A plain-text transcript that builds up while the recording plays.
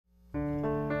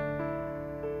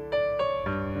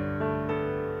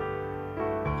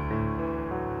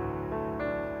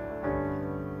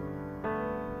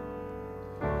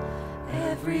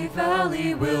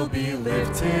valley will be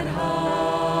lifted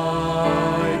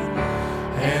high,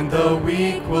 and the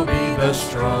weak will be the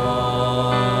strong.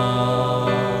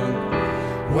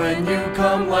 When you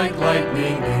come like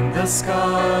lightning in the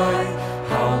sky,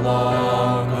 how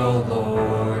long, O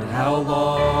Lord, how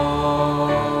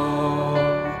long?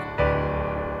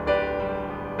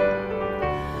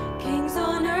 Kings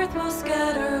on earth will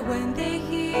scatter when they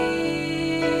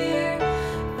hear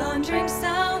thundering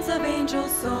sounds of angel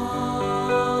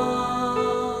songs.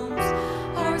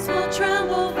 Hearts will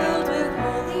tremble, filled with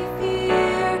holy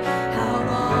fear. How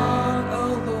long, O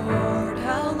Lord,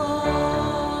 how long?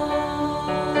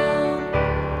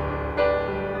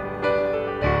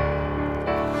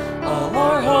 All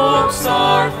our hopes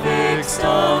are fixed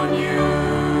on you,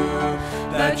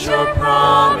 that your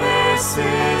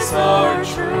promises are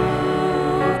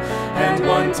true, and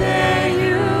one day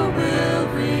you will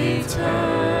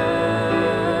return.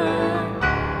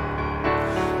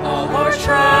 All our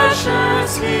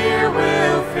treasures here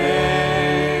will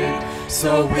fade,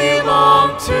 so we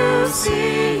long to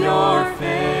see your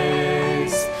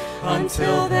face.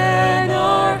 Until then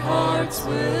our hearts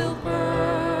will burn.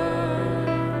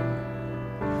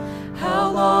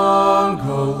 How long,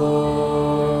 O Lord?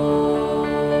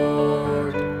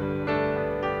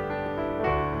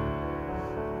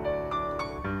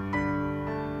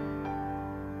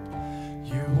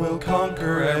 You will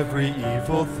conquer every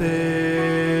evil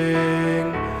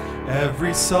thing,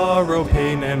 every sorrow,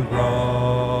 pain, and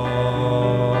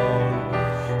wrong.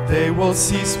 They will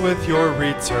cease with your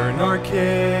return, our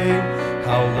King.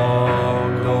 How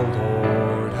long, O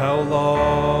Lord, how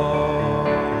long?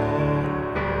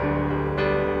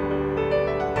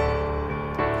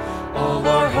 All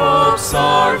our hopes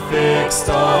are fixed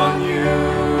on you,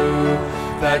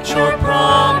 that your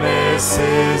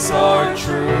promises are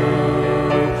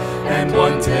true, and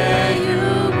one day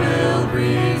you will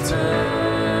return.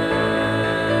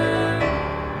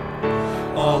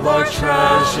 All our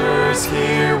treasures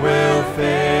here will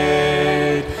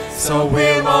fade, so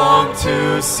we long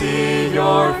to see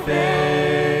your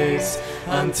face.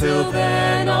 Until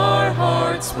then our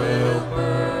hearts will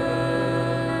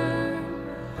burn.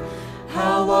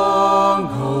 How long,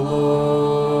 O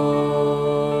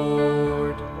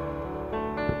Lord?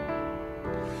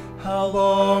 How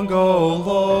long, O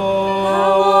Lord?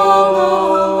 How long, O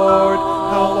Lord?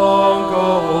 How long, O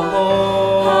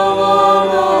Lord? How long, O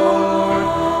Lord?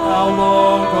 How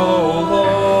long, O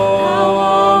Lord? How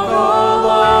long, O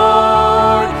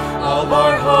Lord? All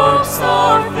our hopes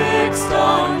are fixed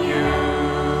on you,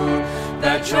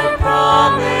 that your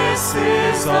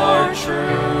promises are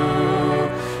true,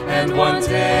 and one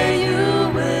day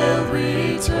you will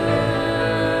return.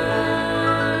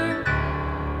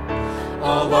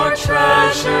 All our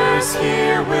treasures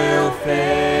here will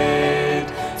fade,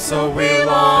 so we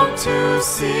long to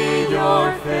see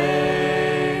your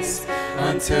face.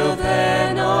 Until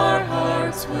then our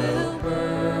hearts will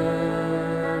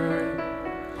burn.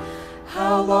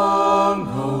 How long?